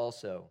Gentiles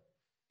also.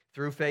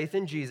 Through faith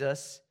in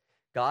Jesus,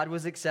 God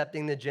was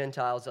accepting the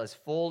Gentiles as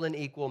full and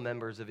equal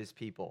members of his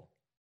people.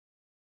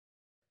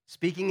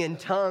 Speaking in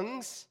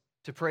tongues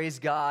to praise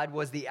God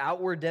was the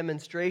outward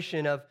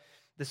demonstration of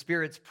the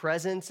Spirit's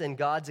presence and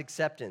God's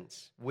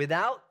acceptance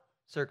without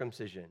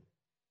circumcision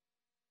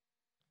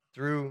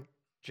through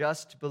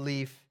just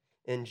belief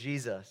in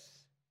Jesus.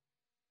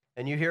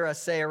 And you hear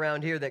us say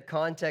around here that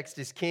context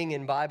is king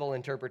in Bible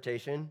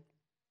interpretation.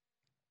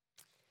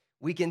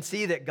 We can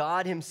see that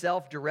God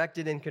himself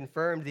directed and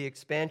confirmed the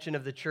expansion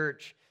of the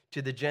church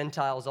to the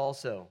Gentiles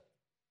also.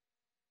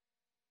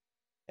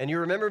 And you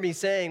remember me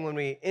saying when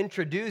we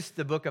introduced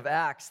the book of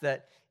Acts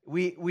that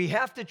we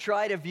have to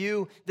try to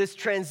view this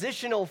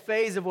transitional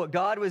phase of what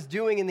God was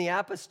doing in the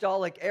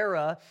apostolic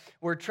era.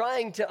 We're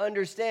trying to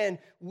understand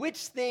which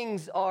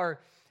things are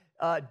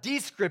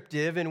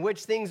descriptive and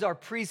which things are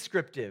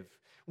prescriptive.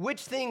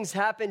 Which things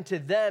happen to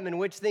them and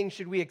which things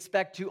should we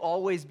expect to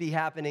always be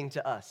happening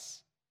to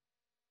us?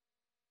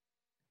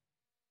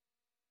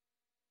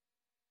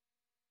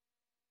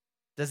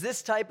 Does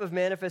this type of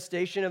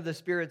manifestation of the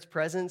Spirit's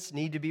presence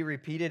need to be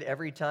repeated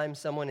every time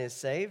someone is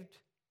saved?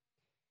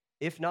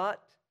 If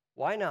not,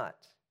 why not?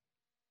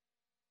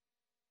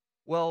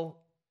 Well,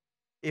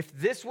 if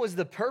this was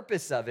the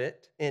purpose of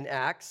it in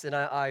Acts, and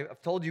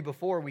I've told you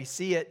before, we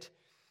see it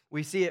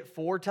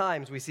 4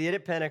 times. We see it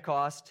at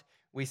Pentecost.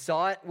 We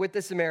saw it with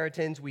the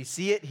Samaritans. We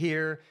see it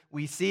here.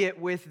 We see it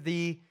with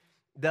the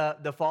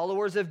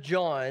followers of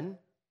John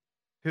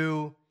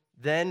who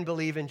then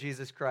believe in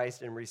Jesus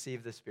Christ and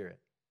receive the Spirit.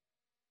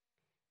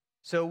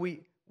 So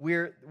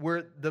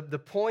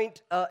the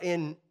point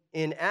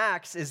in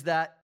Acts is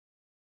that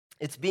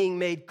it's being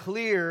made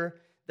clear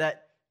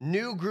that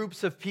new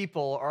groups of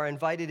people are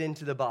invited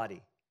into the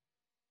body.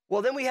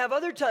 Well, then we have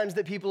other times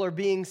that people are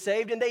being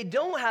saved and they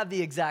don't have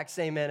the exact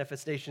same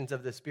manifestations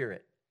of the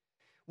Spirit.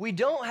 We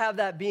don't have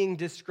that being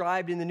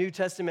described in the New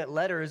Testament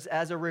letters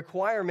as a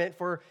requirement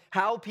for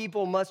how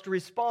people must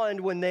respond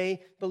when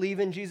they believe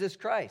in Jesus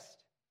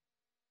Christ.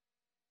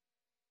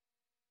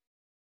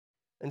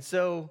 And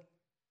so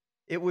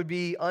it would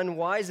be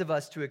unwise of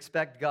us to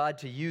expect God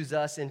to use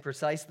us in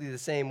precisely the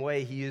same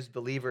way he used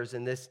believers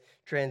in this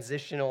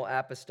transitional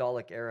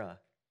apostolic era.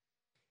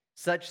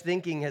 Such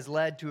thinking has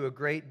led to a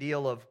great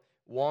deal of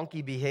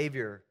wonky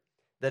behavior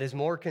that is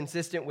more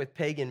consistent with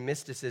pagan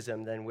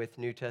mysticism than with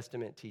New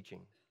Testament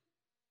teaching.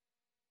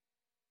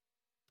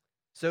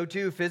 So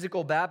too,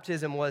 physical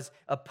baptism was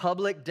a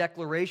public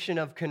declaration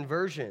of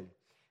conversion,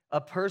 a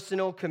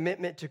personal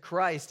commitment to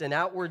Christ, an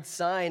outward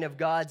sign of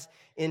God's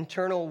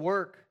internal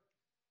work.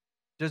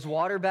 Does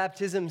water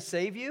baptism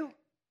save you?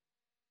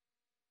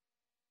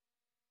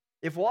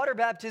 If water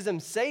baptism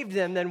saved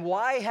them, then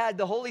why had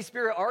the Holy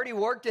Spirit already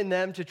worked in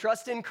them to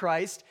trust in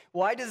Christ?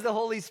 Why does the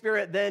Holy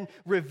Spirit then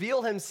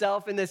reveal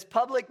himself in this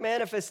public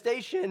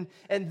manifestation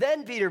and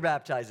then Peter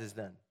baptizes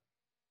them?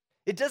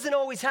 It doesn't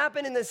always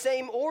happen in the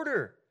same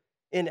order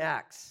in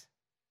Acts.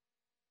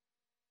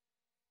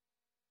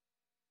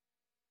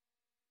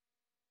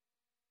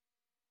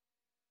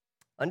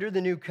 Under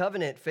the new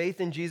covenant, faith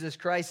in Jesus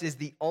Christ is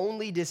the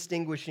only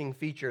distinguishing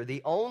feature,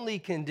 the only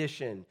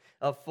condition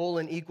of full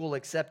and equal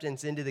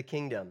acceptance into the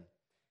kingdom.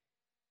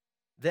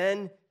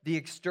 Then the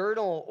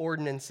external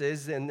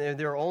ordinances, and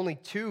there are only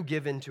 2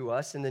 given to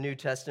us in the New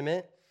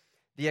Testament,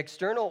 the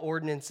external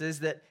ordinances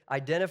that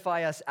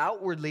identify us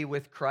outwardly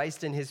with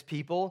Christ and his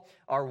people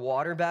are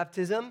water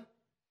baptism.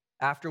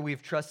 After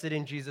we've trusted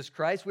in Jesus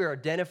Christ, we are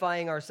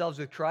identifying ourselves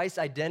with Christ,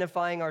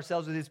 identifying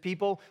ourselves with his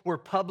people. We're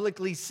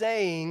publicly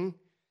saying,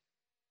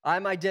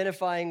 I'm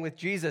identifying with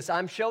Jesus.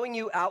 I'm showing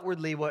you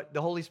outwardly what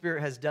the Holy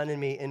Spirit has done in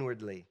me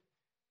inwardly.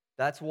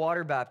 That's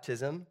water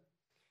baptism,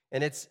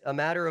 and it's a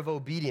matter of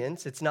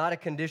obedience. It's not a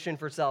condition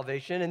for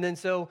salvation. And then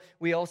so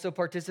we also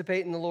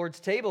participate in the Lord's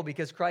table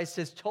because Christ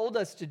has told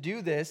us to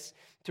do this,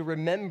 to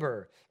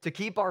remember, to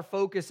keep our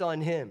focus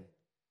on him.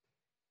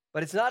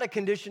 But it's not a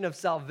condition of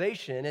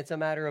salvation. It's a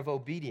matter of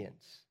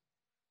obedience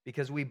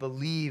because we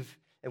believe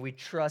and we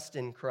trust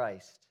in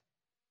Christ.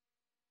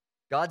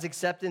 God's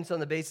acceptance on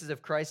the basis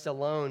of Christ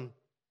alone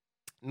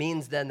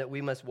means then that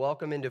we must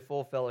welcome into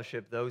full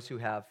fellowship those who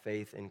have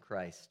faith in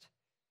Christ.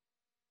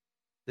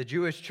 The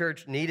Jewish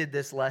church needed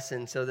this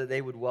lesson so that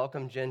they would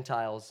welcome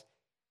Gentile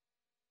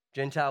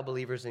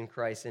believers in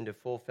Christ into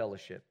full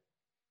fellowship.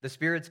 The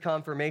Spirit's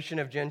confirmation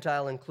of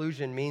Gentile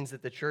inclusion means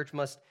that the church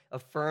must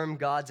affirm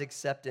God's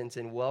acceptance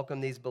and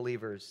welcome these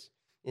believers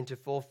into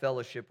full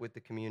fellowship with the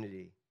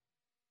community.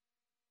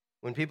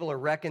 When people are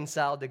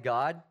reconciled to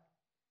God,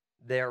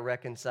 they are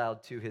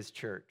reconciled to his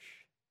church.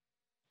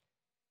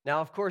 Now,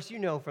 of course, you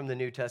know from the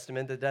New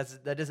Testament that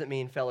that doesn't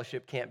mean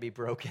fellowship can't be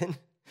broken,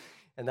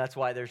 and that's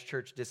why there's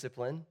church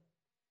discipline.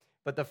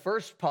 But the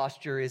first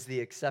posture is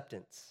the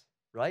acceptance,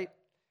 right?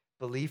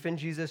 Belief in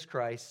Jesus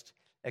Christ,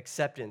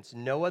 acceptance,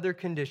 no other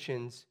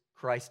conditions,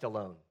 Christ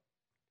alone.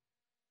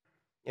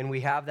 And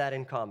we have that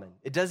in common.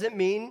 It doesn't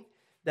mean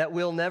that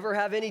we'll never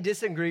have any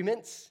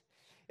disagreements.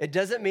 It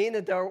doesn't mean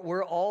that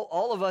we're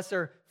all of us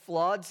are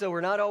flawed, so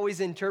we're not always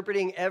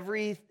interpreting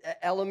every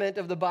element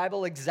of the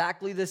Bible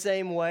exactly the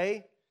same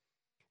way.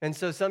 And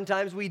so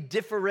sometimes we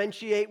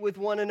differentiate with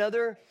one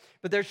another,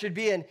 but there should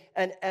be an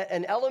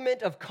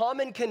element of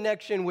common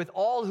connection with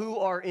all who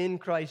are in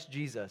Christ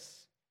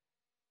Jesus.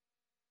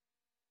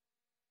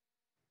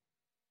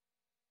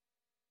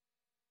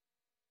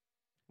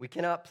 We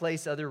cannot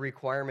place other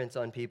requirements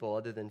on people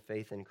other than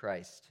faith in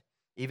Christ.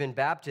 Even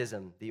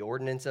baptism, the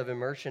ordinance of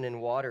immersion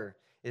in water,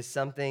 is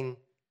something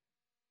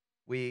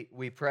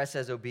we press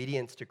as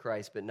obedience to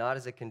Christ, but not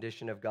as a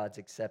condition of God's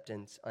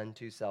acceptance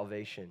unto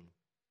salvation.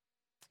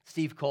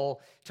 Steve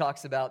Cole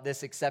talks about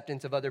this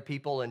acceptance of other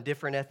people and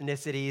different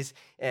ethnicities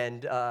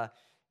and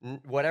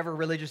whatever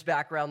religious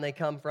background they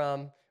come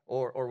from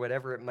or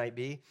whatever it might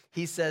be.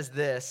 He says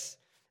this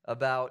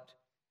about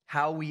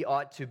how we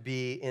ought to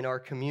be in our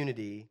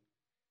community.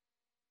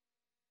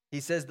 He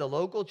says the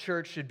local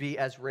church should be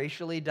as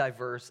racially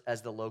diverse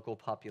as the local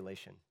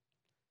population.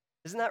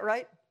 Isn't that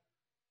right?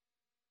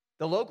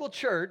 The local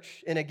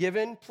church in a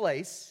given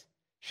place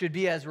should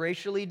be as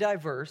racially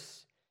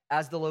diverse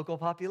as the local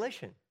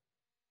population.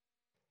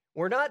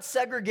 We're not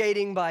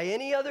segregating by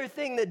any other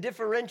thing that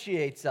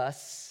differentiates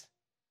us,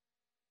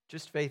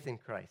 just faith in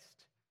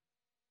Christ.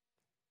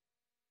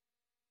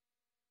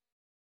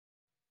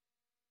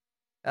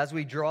 As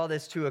we draw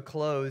this to a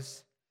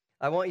close,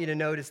 I want you to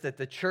notice that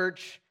the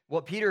church,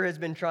 what Peter has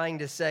been trying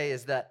to say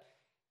is that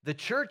the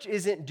church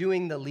isn't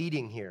doing the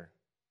leading here.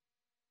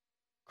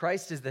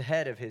 Christ is the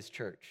head of his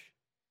church.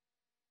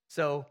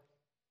 So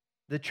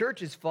the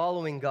church is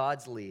following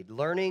God's lead,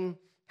 learning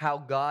how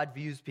God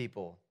views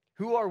people.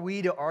 Who are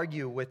we to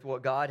argue with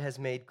what God has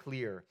made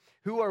clear?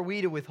 Who are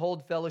we to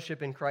withhold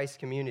fellowship in Christ's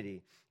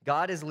community?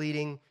 God is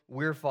leading,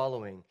 we're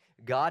following.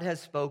 God has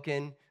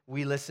spoken,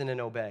 we listen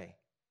and obey.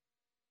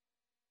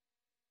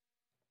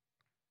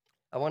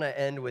 I want to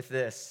end with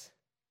this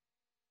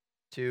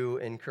to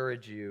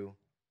encourage you.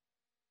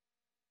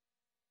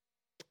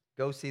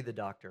 Go see the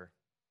doctor.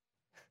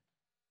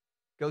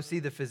 Go see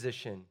the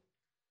physician.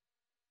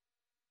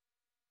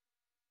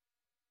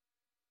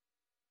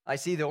 I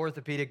see the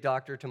orthopedic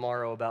doctor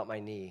tomorrow about my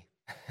knee.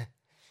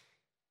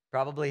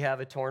 Probably have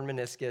a torn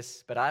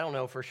meniscus, but I don't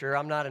know for sure.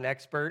 I'm not an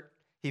expert.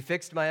 He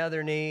fixed my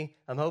other knee.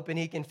 I'm hoping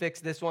he can fix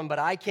this one, but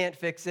I can't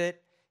fix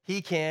it.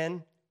 He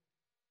can.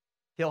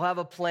 He'll have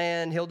a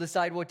plan. He'll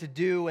decide what to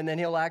do, and then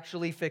he'll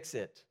actually fix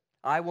it.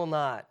 I will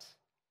not.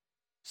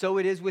 So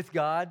it is with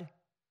God.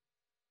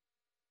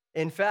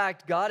 In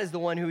fact, God is the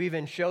one who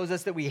even shows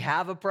us that we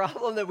have a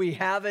problem, that we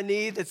have a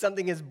need, that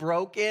something is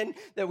broken,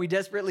 that we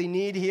desperately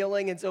need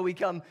healing, and so we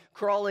come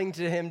crawling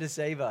to him to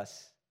save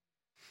us.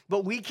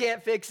 But we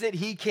can't fix it,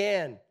 he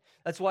can.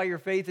 That's why your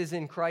faith is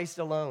in Christ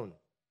alone.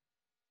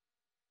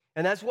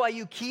 And that's why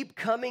you keep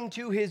coming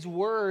to his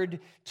word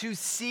to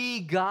see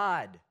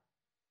God,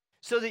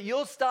 so that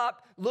you'll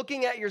stop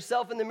looking at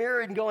yourself in the mirror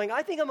and going,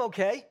 I think I'm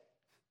okay.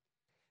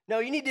 No,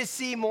 you need to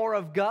see more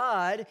of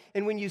God.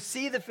 And when you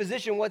see the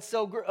physician, what's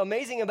so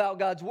amazing about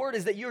God's word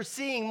is that you're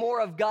seeing more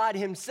of God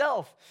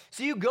himself.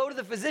 So you go to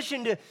the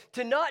physician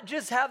to not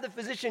just have the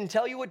physician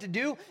tell you what to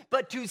do,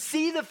 but to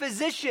see the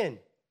physician.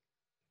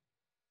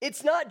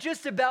 It's not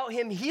just about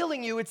him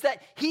healing you, it's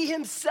that he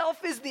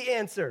himself is the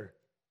answer.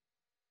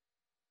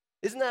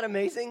 Isn't that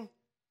amazing?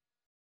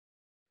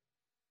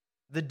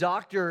 The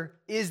doctor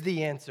is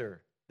the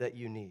answer that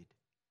you need.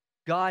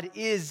 God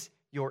is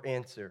your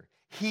answer.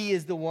 He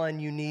is the one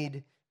you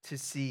need to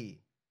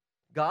see.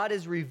 God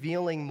is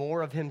revealing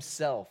more of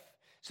himself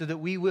so that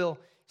we will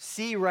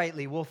see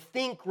rightly, will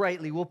think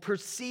rightly, will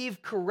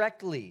perceive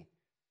correctly.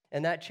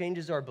 And that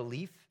changes our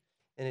belief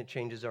and it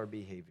changes our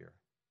behavior.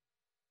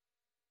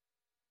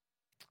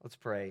 Let's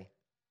pray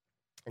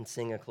and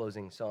sing a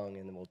closing song,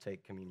 and then we'll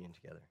take communion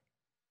together.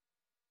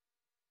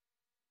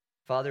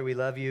 Father, we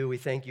love you. We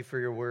thank you for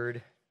your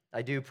word.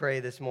 I do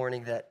pray this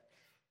morning that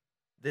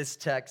this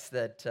text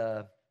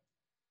that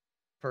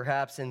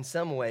perhaps in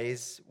some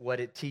ways what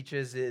it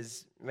teaches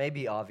is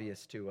maybe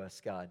obvious to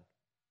us, God.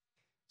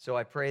 So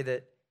I pray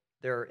that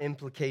there are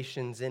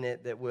implications in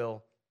it that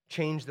will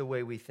change the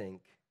way we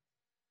think,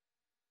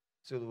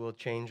 so that we'll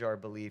change our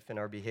belief and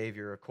our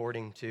behavior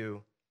according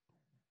to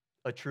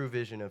a true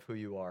vision of who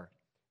you are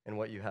and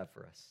what you have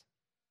for us.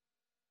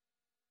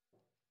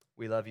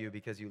 We love you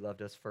because you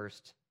loved us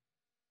first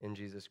in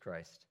Jesus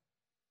Christ.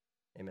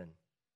 Amen.